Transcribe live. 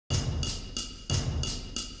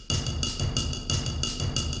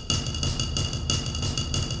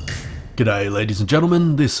G'day ladies and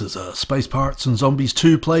gentlemen, this is a Space Pirates and Zombies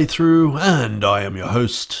 2 playthrough, and I am your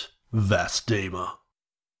host, Vasdema.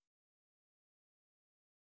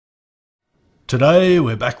 Today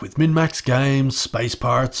we're back with Min-Max Games, Space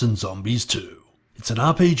Pirates and Zombies 2. It's an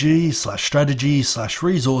RPG slash strategy slash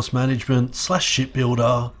resource management slash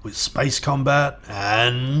shipbuilder with space combat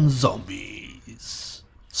and zombies.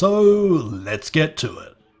 So let's get to it.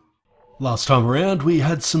 Last time around we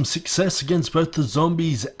had some success against both the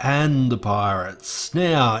zombies and the pirates.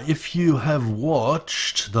 Now, if you have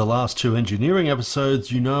watched the last two engineering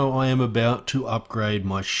episodes, you know I am about to upgrade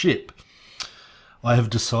my ship. I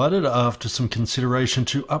have decided after some consideration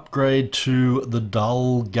to upgrade to the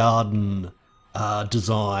Dull Garden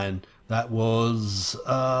design. That was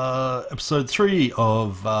episode 3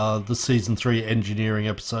 of the season 3 engineering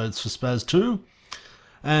episodes for Spaz 2.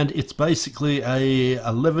 And it's basically a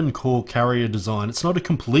 11 core carrier design. It's not a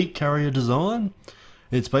complete carrier design.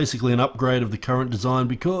 It's basically an upgrade of the current design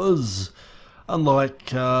because,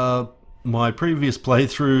 unlike my previous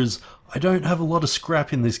playthroughs, I don't have a lot of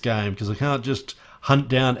scrap in this game because I can't just hunt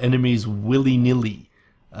down enemies willy-nilly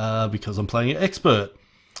because I'm playing an expert.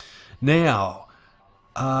 Now,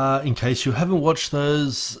 in case you haven't watched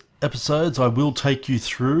those episodes, I will take you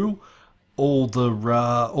through all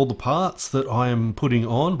the parts that I am putting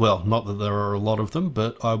on. Well, not that there are a lot of them,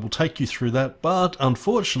 but I will take you through that. But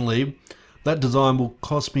unfortunately, that design will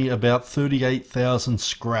cost me about 38,000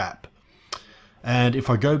 scrap. And if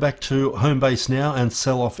I go back to home base now and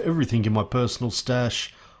sell off everything in my personal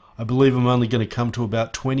stash, I believe I'm only going to come to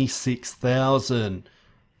about 26,000.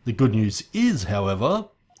 The good news is, however,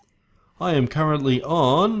 I am currently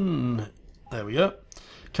on... There we go.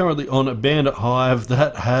 Currently on a bandit hive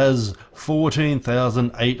that has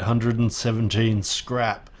 14,817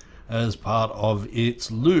 scrap as part of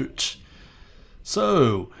its loot.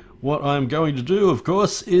 So what I'm going to do, of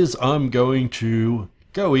course, is I'm going to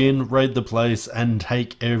go in, raid the place and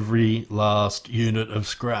take every last unit of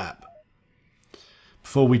scrap.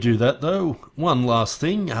 Before we do that though, one last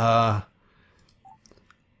thing,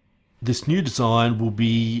 this new design will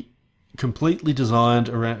be completely designed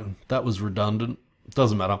around... That was redundant.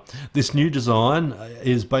 Doesn't matter. This new design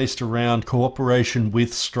is based around cooperation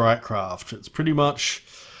with Strikecraft. It's pretty much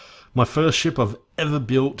my first ship I've ever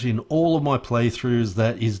built in all of my playthroughs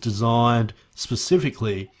that is designed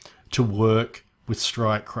specifically to work with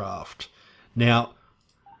Strikecraft. Now,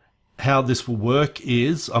 how this will work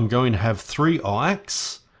is I'm going to have 3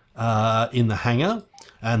 Ikes in the hangar,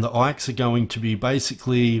 and the Ikes are going to be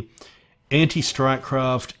basically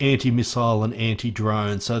anti-Strikecraft, anti-missile and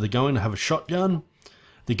anti-drone. So they're going to have a shotgun.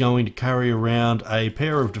 They're going to carry around a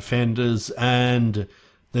pair of defenders, and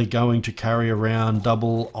they're going to carry around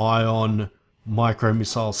double ion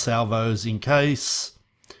micro-missile salvos in case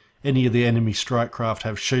any of the enemy Strikecraft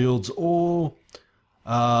have shields, or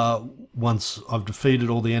once I've defeated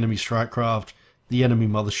all the enemy Strikecraft, the enemy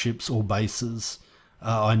motherships or bases,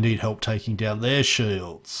 I need help taking down their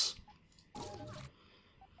shields.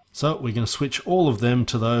 So we're going to switch all of them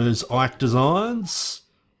to those Ike designs.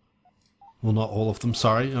 Well, not all of them,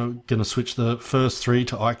 sorry. I'm going to switch the first 3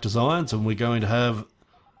 to Ike designs, and we're going to have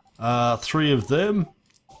 3 of them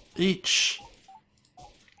each.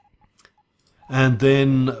 And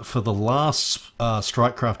then for the last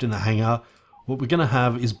Strikecraft in the hangar, what we're going to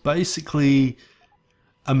have is basically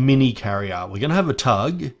a mini carrier. We're going to have a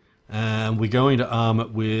tug, and we're going to arm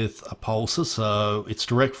it with a pulsar, so its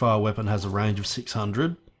direct fire weapon has a range of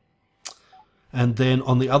 600. And then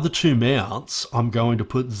on the other 2 mounts, I'm going to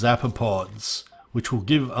put zapper pods, which will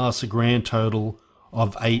give us a grand total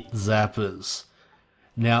of 8 zappers.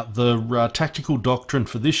 Now, the tactical doctrine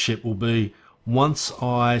for this ship will be, once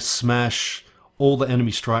I smash all the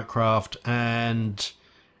enemy Strikecraft and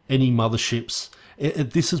any motherships,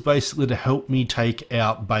 this is basically to help me take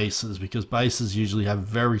out bases, because bases usually have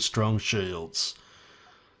very strong shields.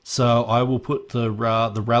 So I will put the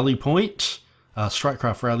rally point,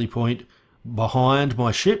 Strikecraft rally point, behind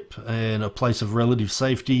my ship in a place of relative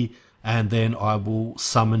safety, and then I will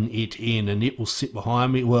summon it in, and it will sit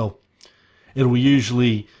behind me. Well, it will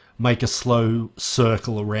usually make a slow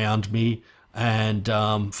circle around me, and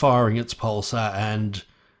firing its pulsar and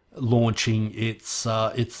launching its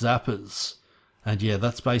zappers. And yeah,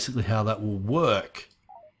 that's basically how that will work.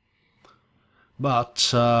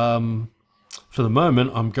 But for the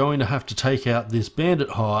moment, I'm going to have to take out this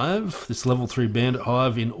bandit hive, this level 3 bandit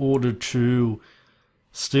hive, in order to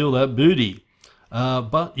steal that booty.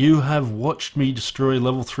 But you have watched me destroy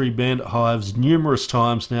level 3 bandit hives numerous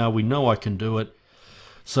times now. We know I can do it.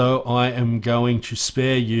 So I am going to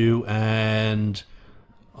spare you, and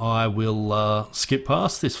I will skip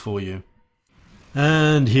past this for you.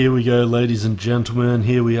 And here we go, ladies and gentlemen.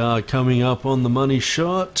 Here we are coming up on the money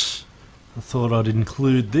shot. I thought I'd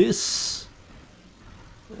include this.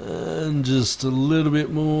 And just a little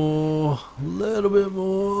bit more,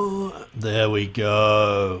 There we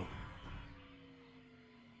go.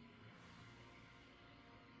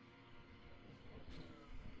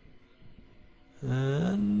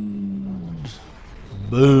 And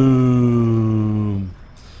boom.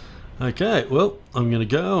 Okay, well, I'm going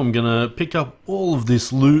to pick up all of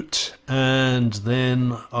this loot, and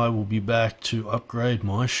then I will be back to upgrade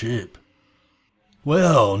my ship.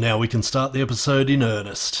 Well, now we can start the episode in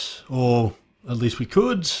earnest. Or at least we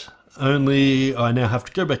could, only I now have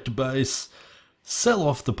to go back to base, sell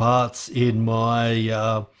off the parts in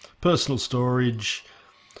my personal storage,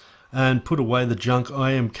 and put away the junk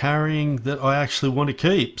I am carrying that I actually want to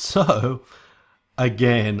keep. So,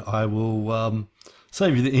 again, I will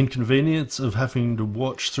save you the inconvenience of having to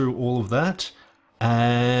watch through all of that,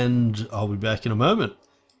 and I'll be back in a moment.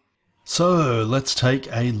 So let's take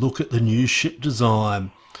a look at the new ship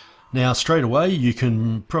design. Now straight away you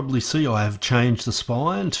can probably see I have changed the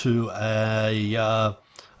spine to a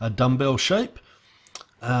dumbbell shape,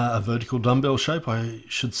 a vertical dumbbell shape I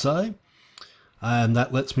should say, and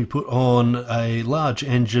that lets me put on a large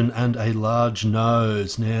engine and a large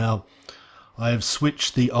nose. Now I have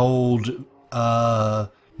switched the old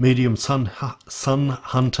medium Sun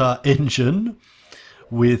Hunter engine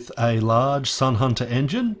with a large Sun Hunter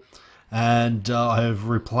engine, and I have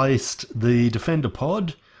replaced the Defender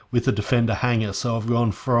pod with a Defender hangar. So I've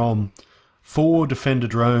gone from 4 Defender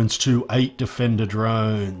drones to 8 Defender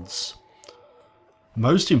drones.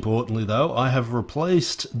 Most importantly though, I have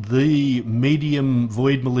replaced the medium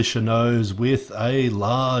Void Militia nose with a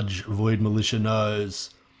large Void Militia nose.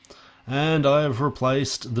 And I have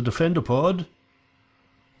replaced the Defender pod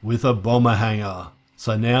with a bomber hangar.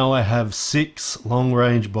 So now I have 6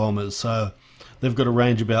 long-range bombers. So they've got a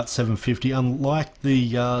range about 750. Unlike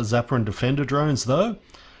the Zapper and Defender drones though,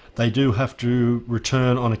 they do have to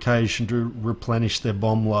return on occasion to replenish their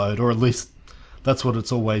bomb load, or at least that's what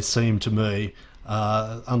it's always seemed to me.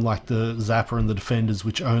 Unlike the Zapper and the Defenders,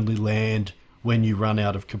 which only land when you run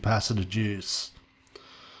out of capacitor juice.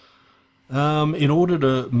 In order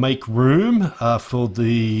to make room for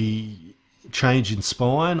the change in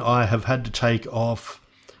spine, I have had to take off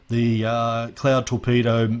the Cloud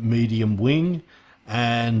Torpedo medium wing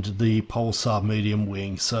and the Pulsar medium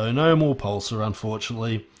wing. So no more Pulsar,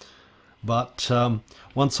 unfortunately. But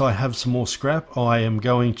once I have some more scrap, I am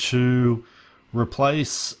going to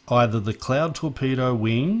replace either the Cloud Torpedo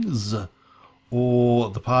wings or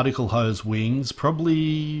the Particle Hose wings.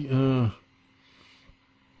 Probably...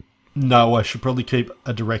 no, I should probably keep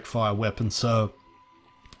a direct fire weapon, so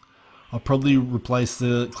I'll probably replace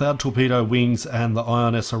the Cloud Torpedo wings and the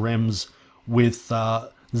Ion SRMs with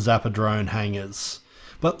Zapper drone hangars.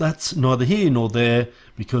 But that's neither here nor there,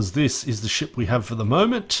 because this is the ship we have for the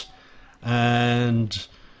moment, and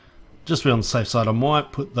just to be on the safe side, I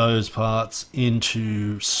might put those parts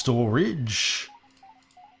into storage.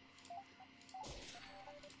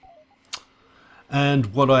 And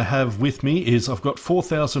what I have with me is I've got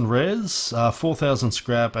 4,000 res, 4,000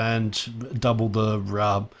 scrap, and double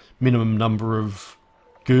the minimum number of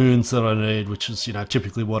goons that I need, which is, you know,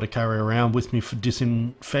 typically what I carry around with me for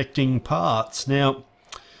disinfecting parts. Now,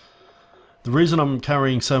 the reason I'm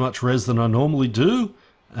carrying so much res than I normally do,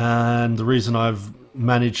 and the reason I've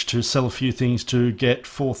managed to sell a few things to get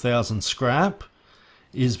 4,000 scrap,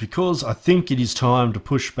 is because I think it is time to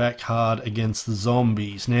push back hard against the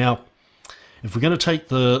zombies. Now, if we're going to take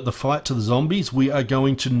the fight to the zombies, we are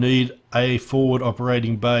going to need a forward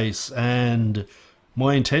operating base, and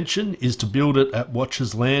my intention is to build it at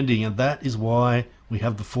Watcher's Landing, and that is why we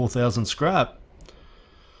have the 4,000 scrap.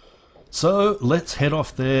 So let's head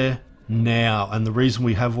off there now, and the reason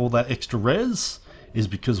we have all that extra res is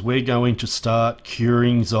because we're going to start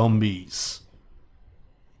curing zombies.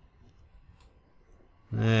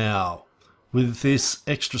 Now, with this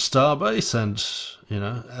extra starbase, and you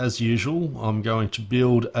know, as usual, I'm going to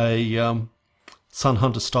build a Sun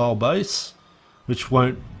Hunter style base, which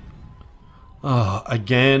won't... Oh,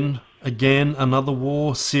 again, another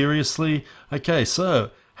war, seriously? Okay,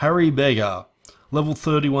 so, Harry Beggar, level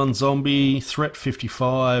 31 zombie, threat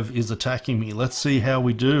 55, is attacking me. Let's see how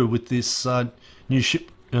we do with this new ship.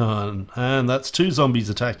 And that's 2 zombies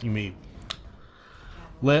attacking me.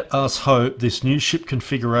 Let us hope this new ship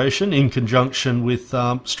configuration, in conjunction with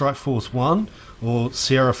Strike Force 1, or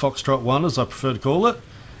Sierra Foxtrot 1 as I prefer to call it,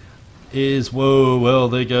 is... Whoa, well,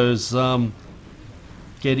 there goes...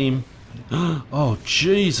 get him. Oh,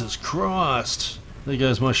 Jesus Christ. There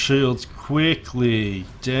goes my shields quickly.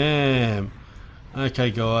 Damn.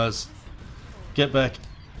 Okay, guys. Get back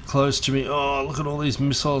close to me. Oh, look at all these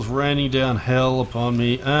missiles raining down hell upon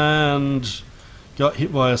me. And got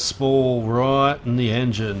hit by a spall right in the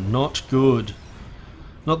engine. Not good.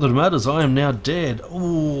 Not that it matters, I am now dead.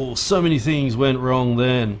 Oh, so many things went wrong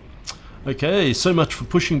then. Okay, so much for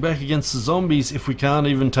pushing back against the zombies if we can't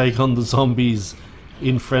even take on the zombies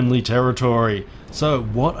in friendly territory. So,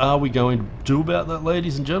 what are we going to do about that,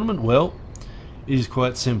 ladies and gentlemen? Well, it is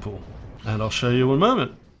quite simple, and I'll show you in a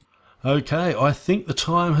moment. Okay, I think the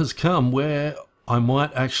time has come where I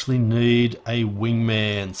might actually need a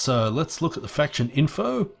wingman. So, let's look at the faction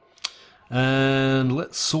info, and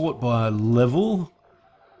let's sort by level.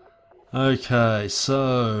 Okay,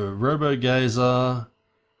 so Robo-Gazer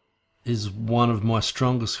is one of my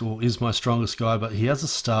strongest, or is my strongest guy, but he has a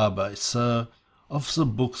star base, so Officer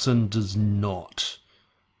Buxton does not.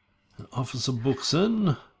 Officer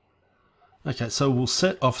Buxton, okay, so we'll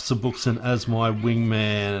set Officer Buxton as my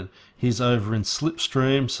wingman. He's over in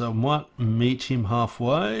Slipstream, so I might meet him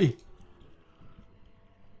halfway.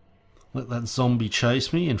 Let that zombie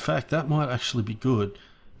chase me. In fact, that might actually be good.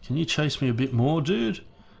 Can you chase me a bit more, dude?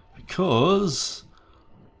 Because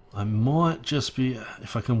I might just be,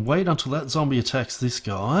 if I can wait until that zombie attacks this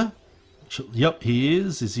guy. Yep, he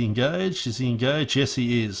is. Is he engaged? Is he engaged? Yes,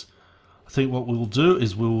 he is. I think what we'll do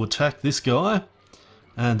is we'll attack this guy,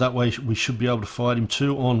 and that way we should be able to fight him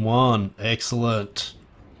 2-on-1. Excellent.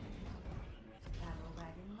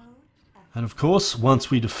 And of course,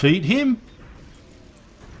 once we defeat him...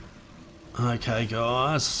 Okay,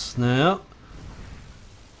 guys, now...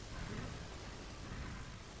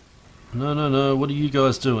 No, what are you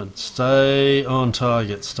guys doing? Stay on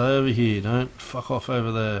target, stay over here, don't fuck off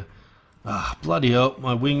over there. Ah, bloody hell,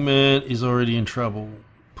 my wingman is already in trouble.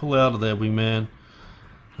 Pull out of there, wingman.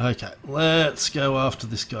 Okay, let's go after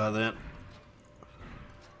this guy then.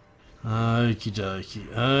 Okie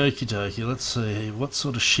dokie, let's see what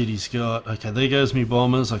sort of shit he's got. Okay, there goes me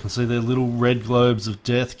bombers, I can see their little red globes of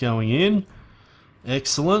death going in.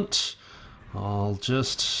 Excellent. I'll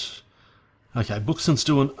just... Okay, Buxton's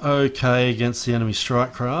doing okay against the enemy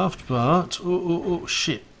strike craft, but... Oh,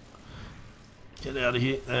 shit. Get out of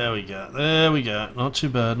here. There we go. Not too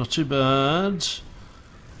bad, not too bad.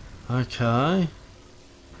 Okay.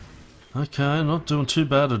 Okay, not doing too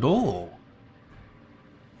bad at all.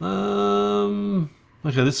 Okay,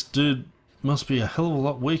 this dude must be a hell of a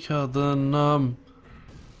lot weaker than,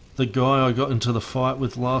 the guy I got into the fight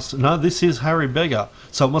with last... No, this is Harry Beggar.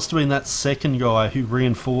 So it must have been that second guy who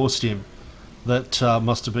reinforced him. That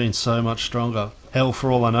must have been so much stronger. Hell,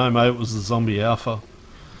 for all I know, mate, it was the zombie alpha.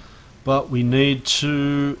 But we need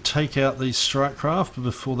to take out these strike craft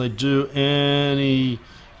before they do any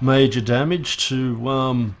major damage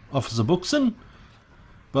to Officer Buxton.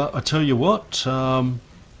 But I tell you what,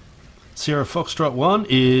 Sierra Foxtrot 1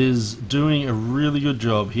 is doing a really good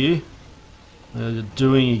job here. They're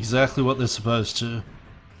doing exactly what they're supposed to.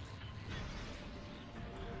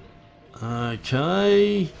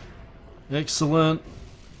 Okay. Excellent.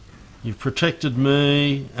 You've protected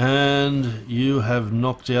me, and you have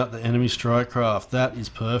knocked out the enemy strike craft. That is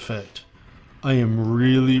perfect. I am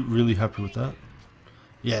really, really happy with that.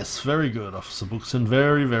 Yes, very good, Officer Buxton.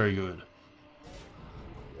 Very, very good.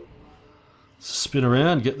 Spin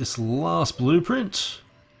around, get this last blueprint.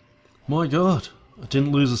 My God, I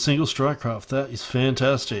didn't lose a single strike craft. That is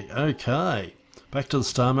fantastic. Okay, back to the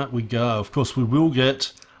star map we go. Of course, we will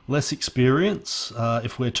get less experience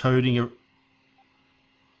if we're toting a...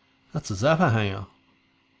 That's a Zappa hanger.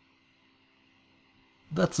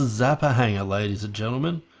 That's a Zappa hanger, ladies and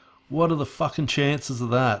gentlemen. What are the fucking chances of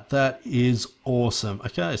that? That is awesome.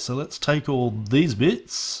 Okay, so let's take all these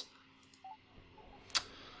bits.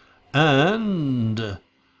 And...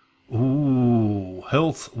 Ooh,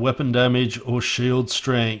 health, weapon damage, or shield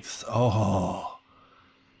strength. Oh.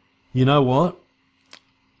 You know what?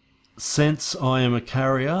 Since I am a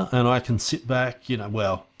carrier and I can sit back, you know,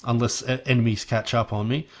 well... Unless enemies catch up on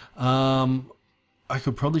me, I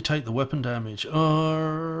could probably take the weapon damage.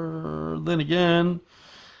 Then again,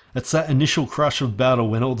 it's that initial crush of battle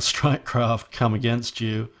when all the strike craft come against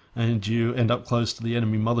you and you end up close to the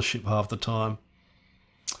enemy mothership half the time.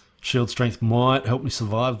 Shield strength might help me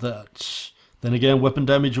survive that. Then again, weapon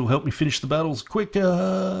damage will help me finish the battles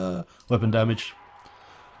quicker. Weapon damage.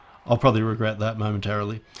 I'll probably regret that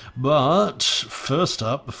momentarily. But first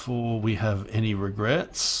up, before we have any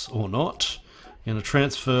regrets, or not, I'm going to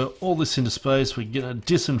transfer all this into space. We're going to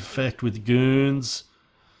disinfect with goons.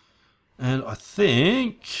 And I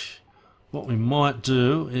think what we might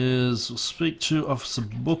do is speak to Officer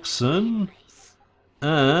Buxton,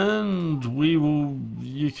 and we will...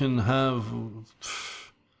 You can have...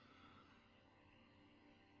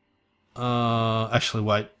 Actually,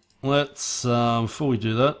 wait. Let's, before we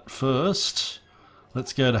do that, first,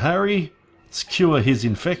 let's go to Harry. Let's cure his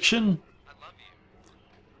infection.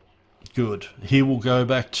 Good. He will go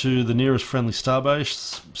back to the nearest friendly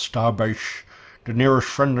starbase. The nearest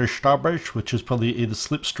friendly starbase, which is probably either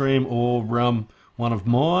Slipstream or one of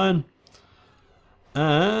mine.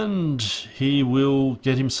 And he will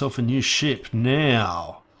get himself a new ship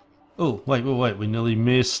now. Oh, wait. We nearly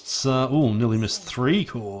missed, nearly missed 3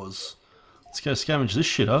 cores. Let's go scavenge this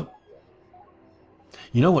shit up.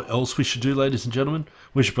 You know what else we should do, ladies and gentlemen?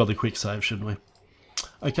 We should probably quick save, shouldn't we?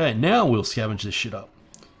 Okay, now we'll scavenge this shit up.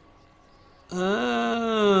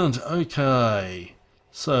 And, okay.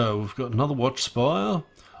 So, we've got another watch spire.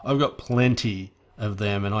 I've got plenty of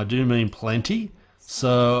them, and I do mean plenty.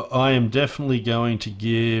 So, I am definitely going to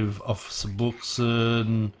give Officer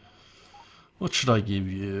Bookson... What should I give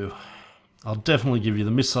you? I'll definitely give you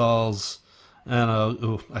the missiles.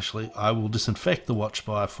 And, actually, I will disinfect the watch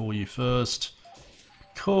spire for you first.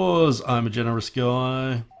 Because I'm a generous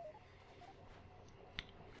guy.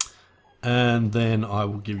 And then I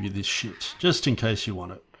will give you this shit, just in case you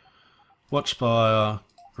want it. Watch spire,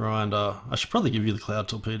 grinder. I should probably give you the cloud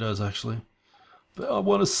torpedoes, actually. But I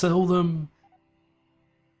want to sell them.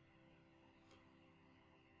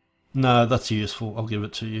 No, that's useful. I'll give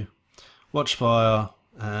it to you. Watch spire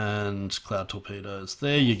and cloud torpedoes.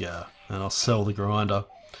 There you go. And I'll sell the grinder.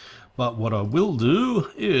 But what I will do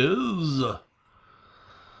is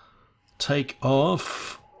take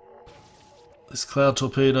off this cloud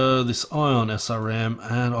torpedo, this ion SRM,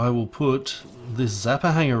 and I will put this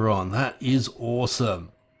zapper hanger on. That is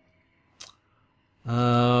awesome.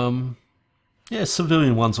 Yeah,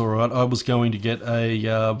 civilian one's alright. I was going to get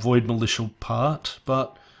a void militia part,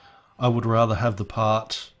 but I would rather have the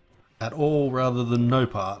part at all rather than no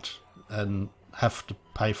part and have to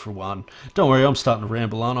pay for one. Don't worry, I'm starting to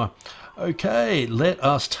ramble, aren't I? Okay, let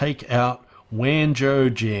us take out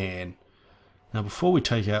Wanjo Jan. Now, before we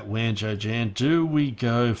take out Wanjo Jan, do we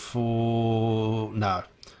go for... No,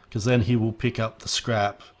 because then he will pick up the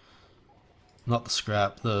scrap. Not the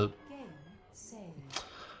scrap, the...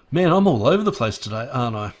 Man, I'm all over the place today,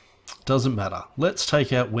 aren't I? Doesn't matter. Let's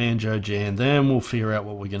take out Wanjo Jan, then we'll figure out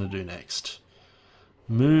what we're going to do next.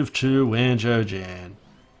 Move to Wanjo Jan.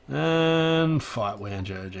 And fight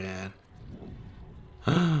Wanjo Jan.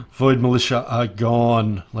 Void Militia are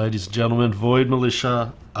gone, ladies and gentlemen. Void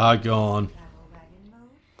Militia are gone.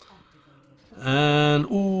 And,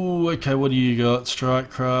 ooh, okay, what do you got?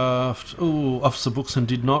 Strikecraft. Ooh, Officer Bookson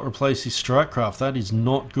did not replace his Strikecraft. That is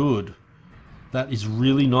not good. That is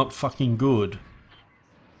really not fucking good.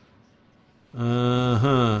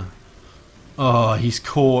 Uh-huh. Oh, he's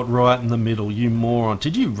caught right in the middle, you moron.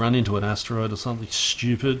 Did you run into an asteroid or something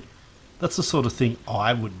stupid? That's the sort of thing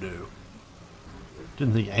I would do.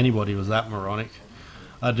 Didn't think anybody was that moronic.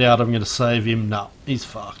 I doubt I'm going to save him. No, he's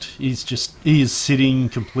fucked. He is sitting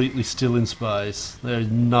completely still in space.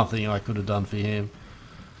 There's nothing I could have done for him.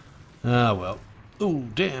 Ah, well. Oh,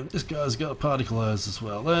 damn, this guy's got a particle hose as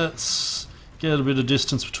well. Let's get a bit of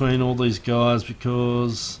distance between all these guys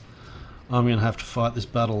because I'm going to have to fight this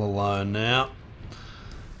battle alone now.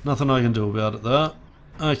 Nothing I can do about it though.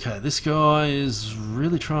 Okay, this guy is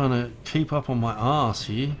really trying to keep up on my arse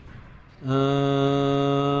here.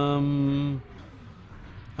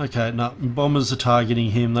 Okay, no, bombers are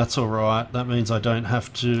targeting him, that's alright. That means I don't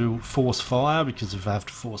have to force fire, because if I have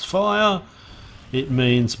to force fire, it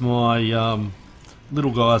means my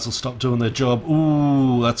little guys will stop doing their job.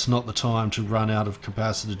 Ooh, that's not the time to run out of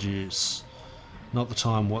capacitor juice. Not the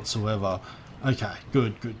time whatsoever. Okay,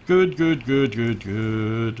 good.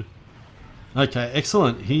 Okay,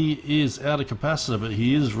 excellent. He is out of capacitor, but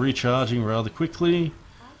he is recharging rather quickly.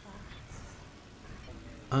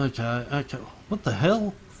 Okay. What the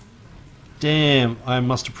hell? Damn, I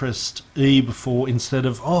must have pressed E before instead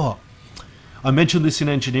of... Oh, I mentioned this in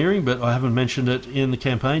engineering, but I haven't mentioned it in the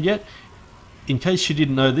campaign yet. In case you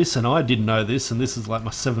didn't know this, and I didn't know this, and this is like my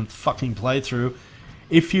 7th fucking playthrough,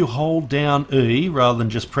 if you strike down E rather than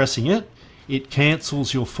just pressing it, it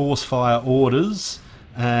cancels your force fire orders,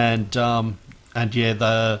 and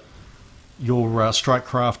yeah, your strike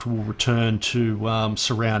craft will return to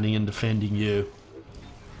surrounding and defending you.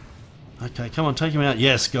 Okay, come on, take him out.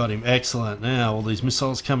 Yes, got him. Excellent. Now, all these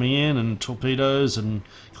missiles coming in, and torpedoes, and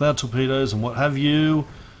cloud torpedoes, and what have you.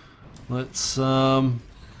 Let's,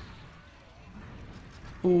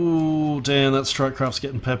 Ooh, damn, that strike craft's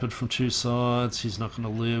getting peppered from 2 sides. He's not going to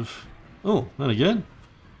live. Oh, then again.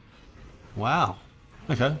 Wow.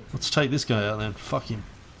 Okay, let's take this guy out then. Fuck him.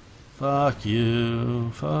 Fuck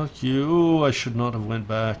you. Fuck you. Ooh, I should not have went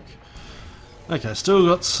back. Okay, still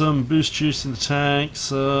got some boost juice in the tank,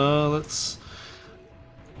 so let's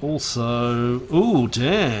also... Ooh,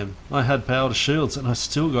 damn! I had power to shields and I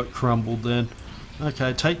still got crumbled then.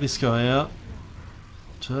 Okay, take this guy out.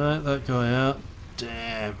 Take that guy out.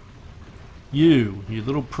 Damn. You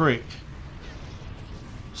little prick.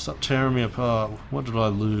 Stop tearing me apart. What did I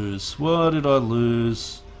lose? What did I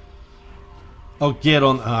lose? I'll get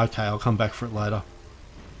on... Okay, I'll come back for it later.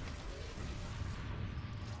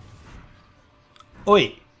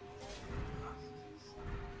 Oi!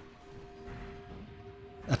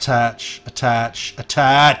 Attach, attach,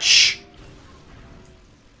 attach!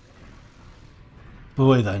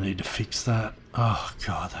 Boy, they need to fix that. Oh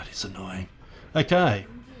god, that is annoying. Okay.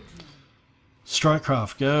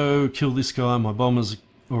 Strikecraft, go kill this guy. My bomber's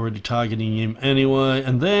already targeting him anyway.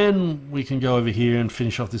 And then we can go over here and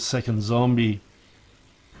finish off this second zombie.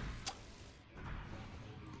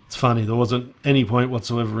 It's funny, there wasn't any point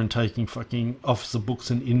whatsoever in taking fucking officer books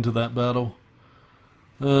and into that battle.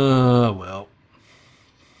 Well.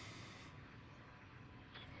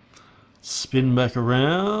 Spin back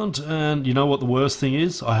around, and you know what the worst thing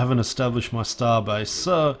is? I haven't established my star base,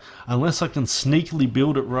 so unless I can sneakily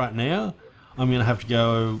build it right now, I'm going to have to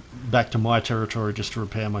go back to my territory just to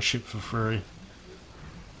repair my ship for free.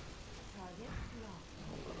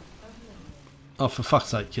 Oh, for fuck's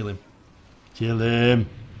sake, kill him. Kill him.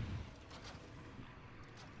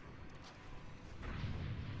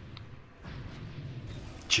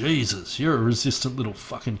 Jesus, you're a resistant little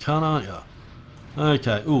fucking cunt, aren't you?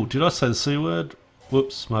 Okay, ooh, did I say the C word?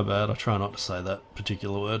 Whoops, my bad, I try not to say that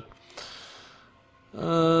particular word.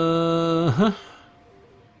 Oh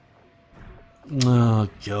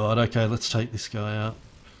god, okay, let's take this guy out.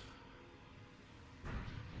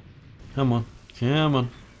 Come on, come on.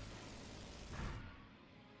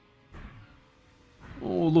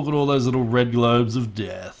 Oh, look at all those little red globes of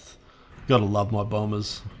death. Gotta love my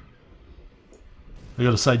bombers. I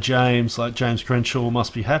gotta say, James Crenshaw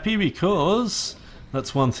must be happy because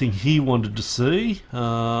that's one thing he wanted to see.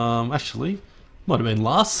 Actually, might have been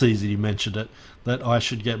last season he mentioned it, that I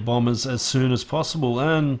should get bombers as soon as possible.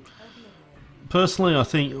 And personally, I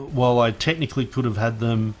think while I technically could have had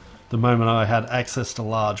them the moment I had access to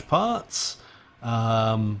large parts,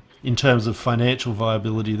 in terms of financial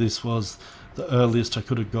viability, this was the earliest I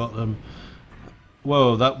could have got them.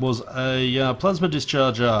 Whoa, that was a plasma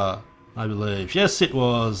discharger, I believe. Yes, it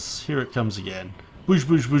was. Here it comes again. Whoosh,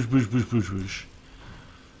 whoosh, whoosh, whoosh, whoosh, whoosh, whoosh.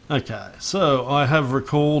 Okay, so I have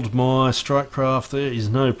recalled my strikecraft. There is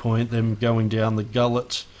no point them going down the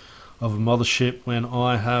gullet of a mothership when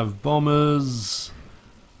I have bombers.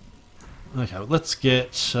 Okay, well, let's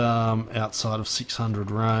get outside of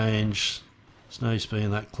 600 range. There's no use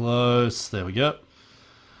being that close. There we go.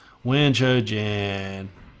 Wanjo Jan.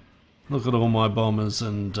 Look at all my bombers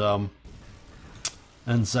and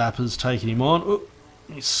zappers taking him on. Ooh,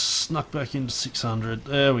 he snuck back into 600.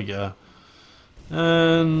 There we go.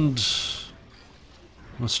 And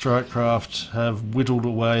my strikecraft have whittled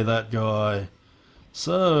away that guy.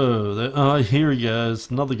 So, there, oh, here he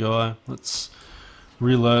goes, another guy. Let's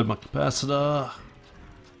reload my capacitor.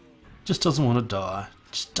 Just doesn't want to die.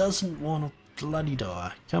 Just doesn't want to bloody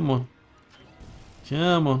die. Come on.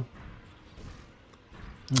 Come on.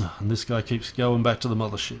 And this guy keeps going back to the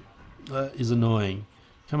mothership. That is annoying.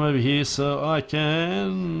 Come over here so I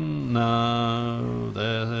can... No,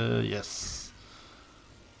 there, yes.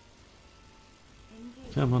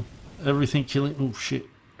 Come on. Everything killing... Oh, shit.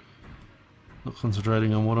 Not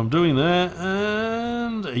concentrating on what I'm doing there.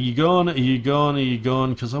 And... Are you gone? Are you gone? Are you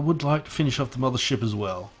gone? Because I would like to finish off the mothership as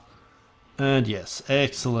well. And yes,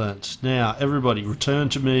 excellent. Now, everybody, return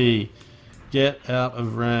to me. Get out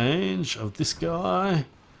of range of this guy.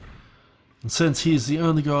 And since he's the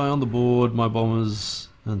only guy on the board, my bombers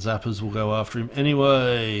and zappers will go after him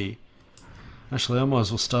anyway. Actually, I might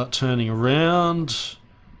as well start turning around.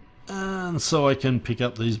 And so I can pick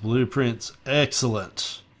up these blueprints.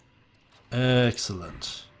 Excellent.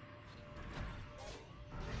 Excellent.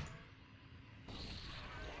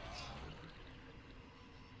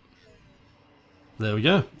 There we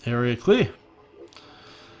go. Area clear.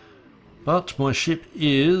 But my ship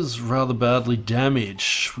is rather badly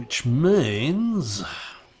damaged, which means...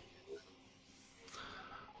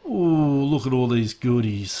 Ooh, look at all these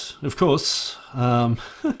goodies. Of course, some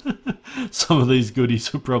of these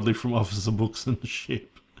goodies are probably from officer books in the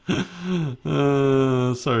ship.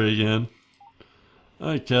 Sorry again.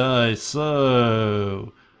 Okay,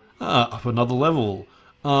 so... up another level.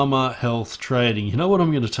 Armor, health, trading. You know what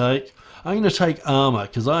I'm going to take? I'm going to take armor,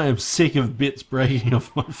 because I am sick of bits breaking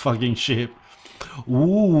off my fucking ship.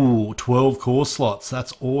 Ooh, 12 core slots.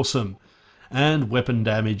 That's awesome. And weapon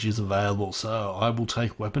damage is available, so I will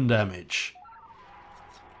take weapon damage.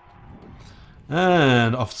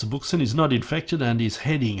 And Officer Bookson is not infected and is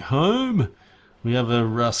heading home. We have a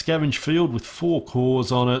scavenge field with 4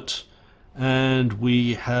 cores on it. And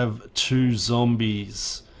we have 2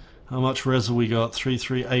 zombies. How much res have we got?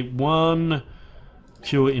 3381.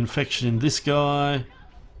 Cure infection in this guy.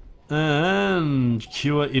 And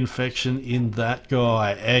cure infection in that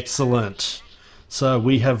guy. Excellent. So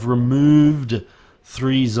we have removed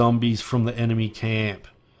 3 zombies from the enemy camp.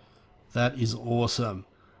 That is awesome.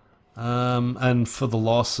 And for the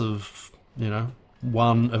loss of, you know,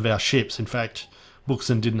 1 of our ships. In fact,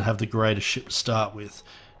 Bookson didn't have the greatest ship to start with.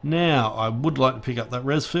 Now, I would like to pick up that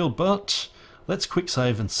res field, but let's quick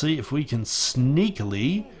save and see if we can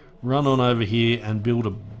sneakily run on over here and build a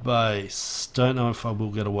base. Don't know if I will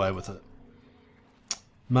get away with it.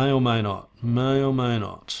 May or may not. May or may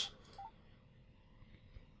not.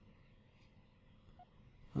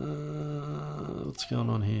 What's going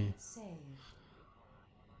on here?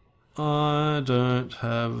 I don't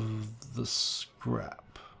have the scrap.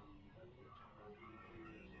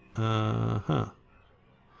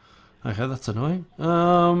 Okay, that's annoying.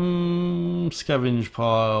 Scavenge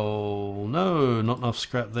pile. No, not enough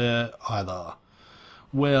scrap there either.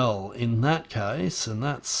 Well, in that case, and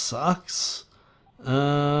that sucks.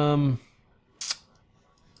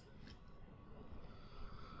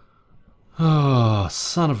 Oh,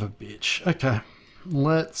 son of a bitch. Okay,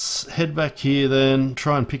 let's head back here then.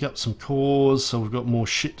 Try and pick up some cores so we've got more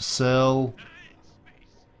shit to sell.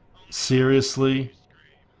 Seriously.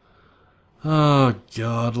 Oh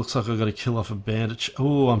god, looks like I've got to kill off a bandit.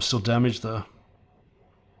 Oh, I'm still damaged though.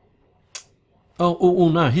 Oh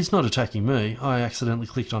no, he's not attacking me. I accidentally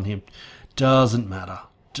clicked on him. Doesn't matter.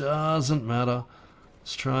 Doesn't matter.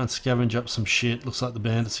 Let's try and scavenge up some shit. Looks like the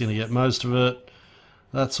bandit's going to get most of it.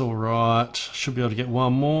 That's alright. Should be able to get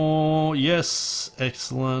 1 more. Yes,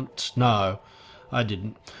 excellent. No, I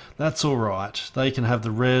didn't. That's alright. They can have the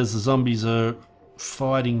res. The zombies are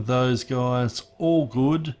fighting those guys. All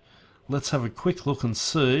good. Let's have a quick look and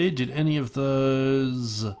see. Did any of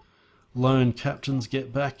those lone captains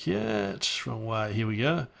get back yet? Wrong way. Here we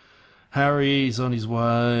go. Harry's on his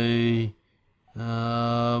way.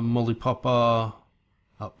 Molly Popper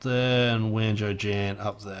up there, and Wanjo Jan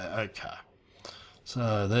up there. Okay.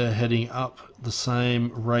 So they're heading up the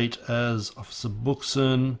same rate as Officer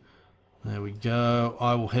Bookson. There we go.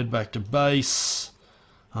 I will head back to base.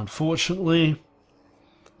 Unfortunately,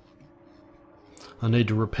 I need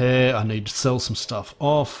to repair, I need to sell some stuff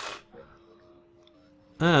off.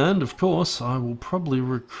 And, of course, I will probably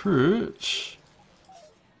recruit...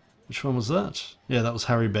 Which one was that? Yeah, that was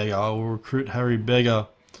Harry Beggar. I will recruit Harry Beggar.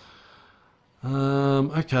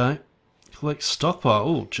 Okay. Collect stockpile.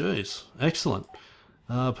 Oh, jeez. Excellent.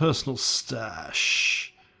 Personal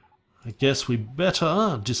stash. I guess we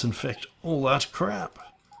better disinfect all that crap.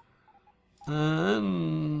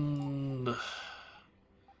 And...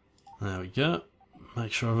 there we go.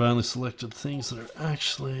 Make sure I've only selected things that are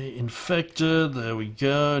actually infected. There we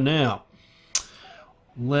go. Now,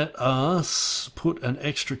 let us put an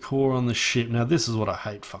extra core on the ship. Now, this is what I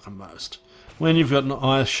hate fucking most. When you've got an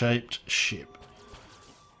eye-shaped ship.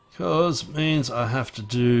 Because it means I have to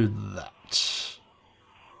do that.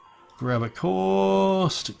 Grab a core,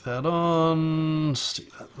 stick that on,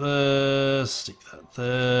 stick that there, stick that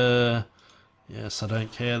there. Yes, I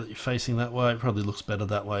don't care that you're facing that way. It probably looks better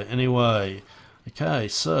that way anyway. Okay,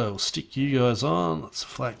 so we'll stick you guys on. That's a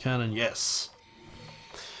flat cannon, yes.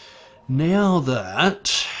 Now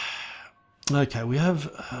that... okay, we have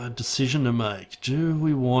a decision to make. Do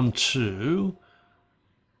we want to...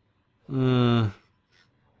 well,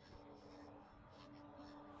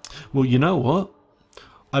 you know what?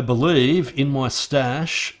 I believe in my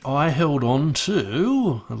stash I held on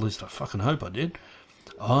to... at least I fucking hope I did.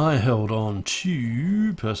 I held on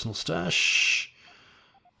to personal stash.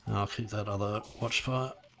 I'll keep that other watch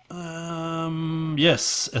part.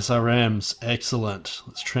 Yes, SRMs. Excellent.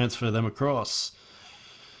 Let's transfer them across.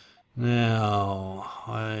 Now,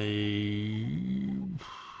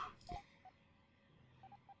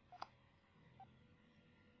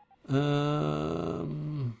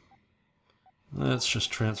 let's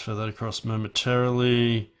just transfer that across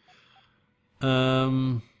momentarily.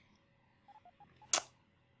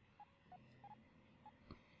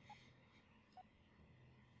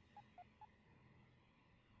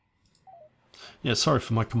 Yeah, sorry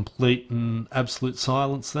for my complete and absolute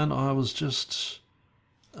silence then. I was just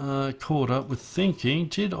caught up with thinking,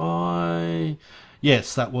 did I...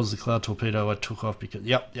 yes, that was the cloud torpedo I took off because...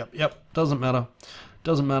 Yep, doesn't matter.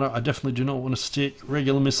 Doesn't matter, I definitely do not want to stick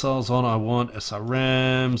regular missiles on, I want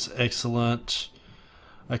SRMs, excellent.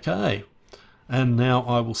 Okay, and now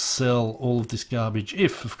I will sell all of this garbage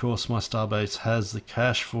if, of course, my starbase has the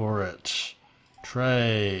cash for it.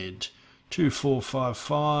 Trade,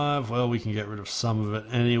 2455, well we can get rid of some of it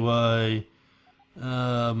anyway.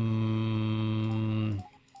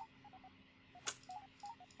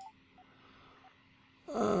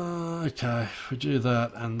 Okay, if we do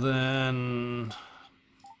that and then...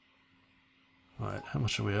 Wait, how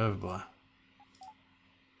much are we over by?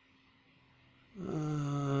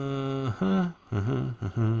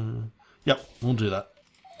 Yep, we'll do that.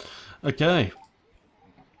 Okay.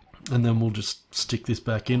 And then we'll just stick this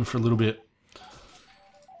back in for a little bit.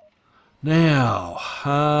 Now,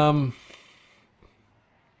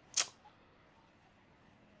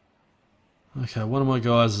 okay, one of my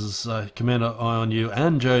guys is Commander Eye on You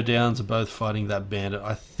and Joe Downs are both fighting that bandit.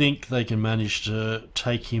 I think they can manage to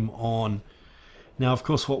take him on. Now, of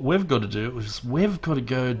course, what we've got to do is we've got to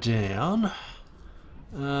go down.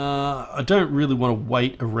 I don't really want to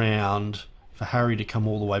wait around for Harry to come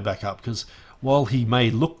all the way back up, because while he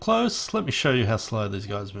may look close, let me show you how slow these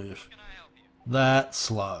guys move. That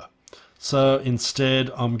slow. So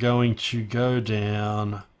instead, I'm going to go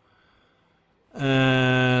down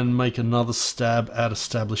and make another stab at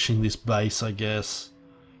establishing this base, I guess.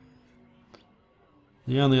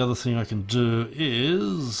 The only other thing I can do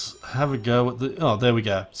is have a go at the... Oh, there we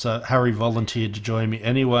go. So Harry volunteered to join me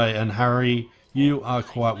anyway, and Harry, you are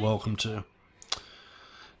quite welcome to.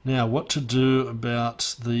 Now, what to do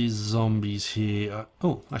about these zombies here?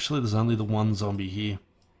 Oh, actually, there's only the one zombie here.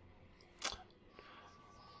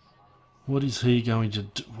 What is he going to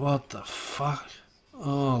do? What the fuck?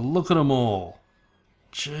 Oh, look at them all.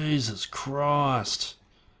 Jesus Christ.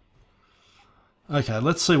 Okay,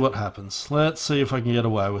 let's see what happens. Let's see if I can get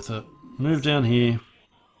away with it. Move down here.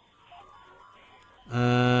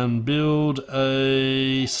 And build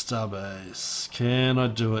a starbase. Can I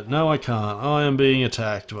do it? No, I can't. I am being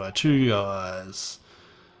attacked by two guys.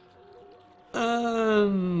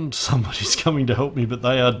 And somebody's coming to help me, but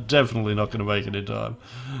they are definitely not going to make it in time.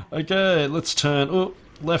 Okay, let's turn. Oh,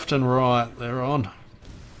 left and right. They're on.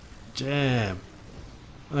 Damn.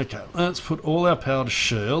 Okay, let's put all our power to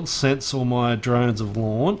shield since all my drones have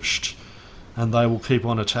launched. And they will keep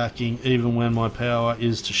on attacking even when my power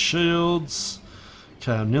is to shields.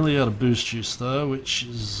 Okay, I'm nearly out of boost juice though, which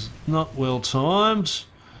is not well timed.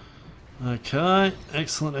 Okay,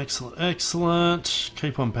 excellent, excellent, excellent.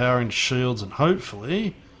 Keep on powering shields and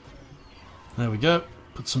hopefully... There we go.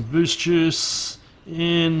 Put some boost juice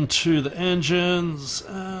into the engines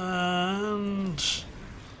and...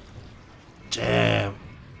 Damn.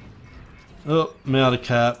 Oh, mount a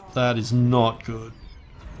cap. That is not good.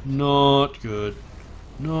 Not good.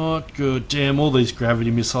 Not good. Damn, all these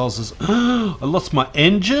gravity missiles is... I lost my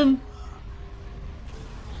engine?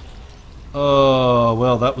 Oh,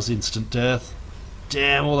 well, that was instant death.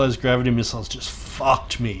 Damn, all those gravity missiles just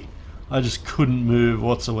fucked me. I just couldn't move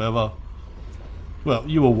whatsoever. Well,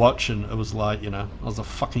 you were watching. It was like, you know, I was a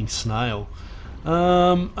fucking snail.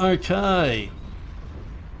 Okay.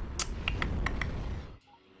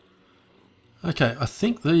 Okay, I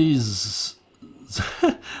think these...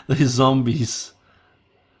 these zombies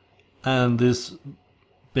and this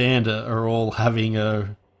bandit are all having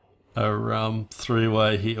a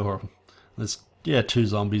three-way here, or there's, yeah, two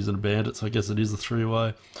zombies and a bandit, so I guess it is a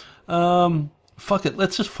three-way. Fuck it,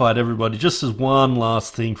 let's just fight everybody, just as one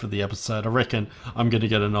last thing for the episode. I reckon I'm going to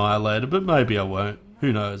get annihilated, but maybe I won't.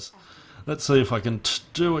 Who knows? Let's see if I can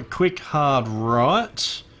do a quick hard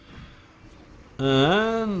right.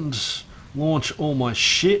 And... launch all my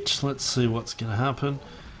shit. Let's see what's going to happen.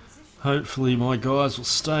 Hopefully my guys will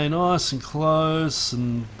stay nice and close,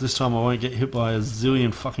 and this time I won't get hit by a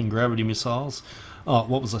zillion fucking gravity missiles. Oh,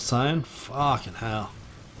 what was I saying? Fucking hell.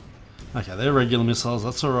 Okay, they're regular missiles,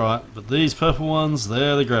 that's alright, but these purple ones,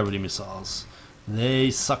 they're the gravity missiles. They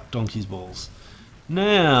suck donkey's balls.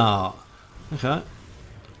 Now, okay.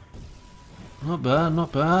 Not bad,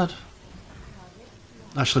 not bad.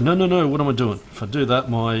 Actually, no, what am I doing? If I do that,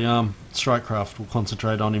 my strike craft will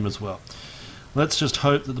concentrate on him as well. Let's just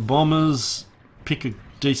hope that the bombers pick a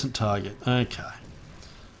decent target. Okay.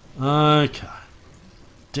 Okay.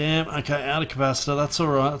 Damn, okay, out of capacitor, that's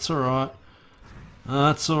alright, that's alright.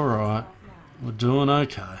 That's alright. We're doing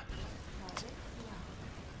okay.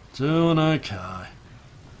 Doing okay.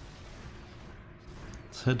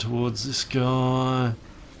 Let's head towards this guy.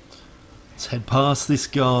 Let's head past this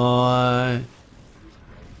guy.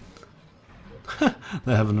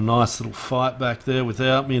 They're having a nice little fight back there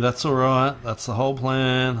without me. That's alright. That's the whole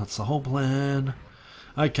plan. That's the whole plan.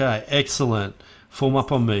 Okay, excellent. form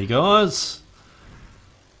up on me, guys.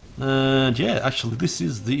 And yeah, actually this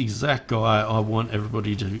is the exact guy I want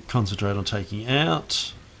everybody to concentrate on taking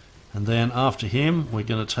out. And then after him, we're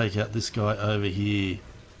going to take out this guy over here.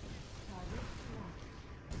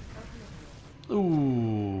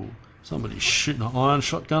 Ooh, somebody's shooting an iron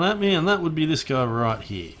shotgun at me, and that would be this guy right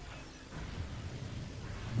here.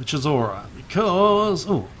 Which is alright, because...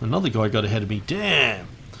 oh, another guy got ahead of me, damn!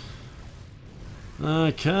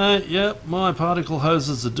 Okay, yep, my particle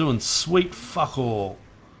hoses are doing sweet fuck all.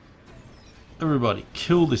 Everybody,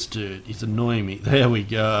 kill this dude, he's annoying me. There we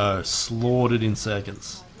go, slaughtered in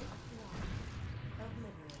seconds.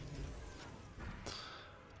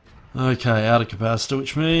 Okay, out of capacitor,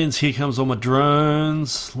 which means here comes all my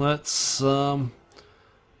drones. Let's tell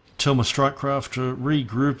my strike craft to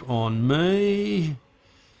regroup on me.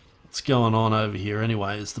 What's going on over here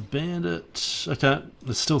anyway? Is the bandit... okay,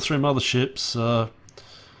 there's still 3 motherships.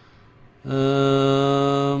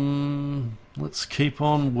 Let's keep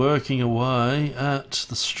on working away at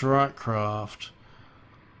the strike craft.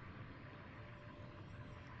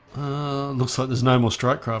 Looks like there's no more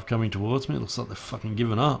strike craft coming towards me. It looks like they've fucking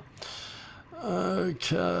given up.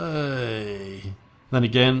 Okay. Then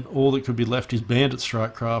again, all that could be left is bandit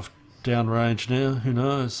strike craft downrange now. Who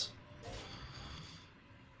knows?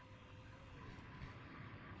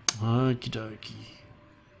 Okie dokie.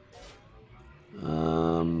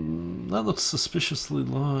 That looks suspiciously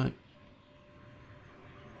like...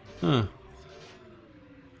 huh.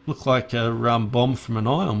 Looked like a bomb from an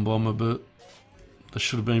ion bomber, but there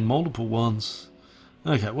should have been multiple ones.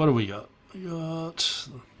 Okay, what do we got? We got...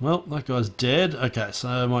 well, that guy's dead. Okay,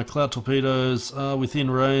 so my cloud torpedoes are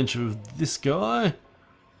within range of this guy.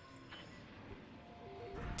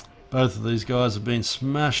 Both of these guys have been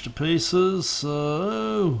smashed to pieces,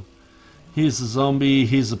 so... here's the zombie,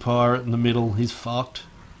 here's the pirate in the middle, he's fucked.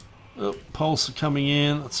 Oh, pulse are coming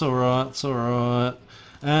in, that's alright, it's alright.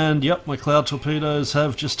 And yep, my cloud torpedoes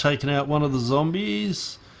have just taken out one of the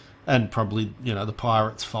zombies. And probably, you know, the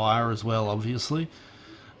pirate's fire as well, obviously.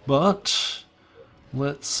 But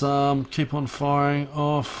let's keep on firing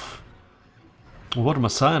off. Well, what am I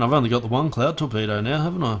saying? I've only got the 1 cloud torpedo now,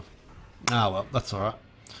 haven't I? Ah, well, that's alright.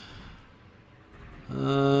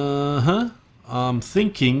 I'm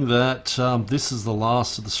thinking that this is the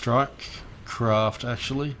last of the strike craft,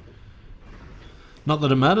 actually. Not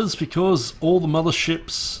that it matters, because all the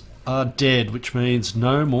motherships are dead, which means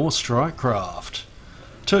no more strike craft.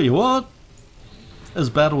 Tell you what,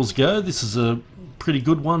 as battles go, this is a pretty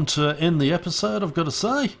good one to end the episode, I've got to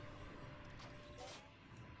say.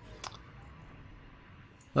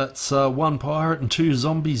 That's 1 pirate and 2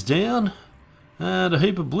 zombies down, and a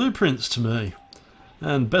heap of blueprints to me.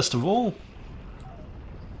 And best of all,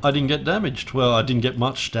 I didn't get damaged. Well, I didn't get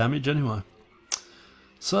much damage anyway.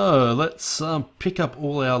 So let's pick up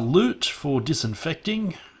all our loot for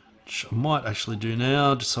disinfecting, which I might actually do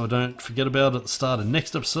now, just so I don't forget about it at the start of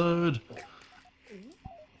next episode.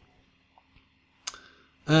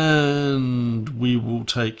 And we will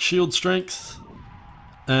take shield strength,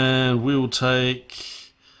 and we will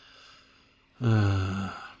take...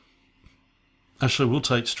 actually, we'll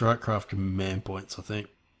take strikecraft command points, I think.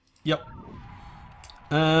 Yep.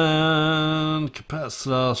 And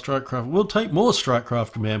capacitor, strikecraft. We'll take more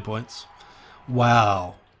strikecraft command points.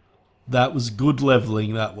 Wow. That was good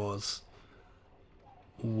leveling, that was.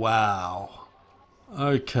 Wow.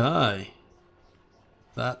 Okay.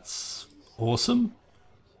 That's awesome.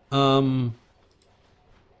 Oh,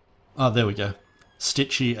 there we go.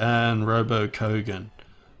 Stitchy and Robo Kogan.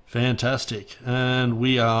 Fantastic. And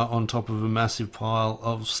we are on top of a massive pile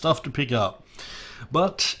of stuff to pick up.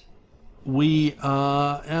 But we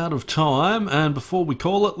are out of time, and before we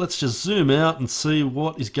call it, let's just zoom out and see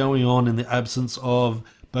what is going on in the absence of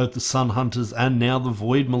both the Sun Hunters and now the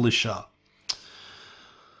Void Militia.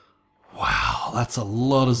 Wow, that's a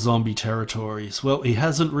lot of zombie territories. Well, he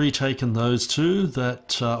hasn't retaken those 2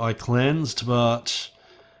 that I cleansed, but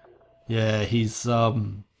yeah, he's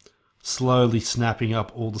slowly snapping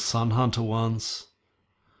up all the Sun Hunter ones.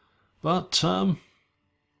 But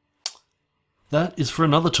that is for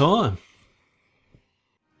another time.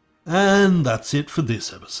 And that's it for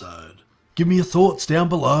this episode. Give me your thoughts down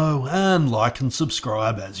below and like and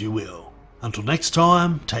subscribe as you will. Until next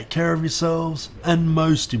time, take care of yourselves, and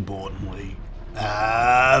most importantly,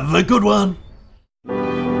 have a good one.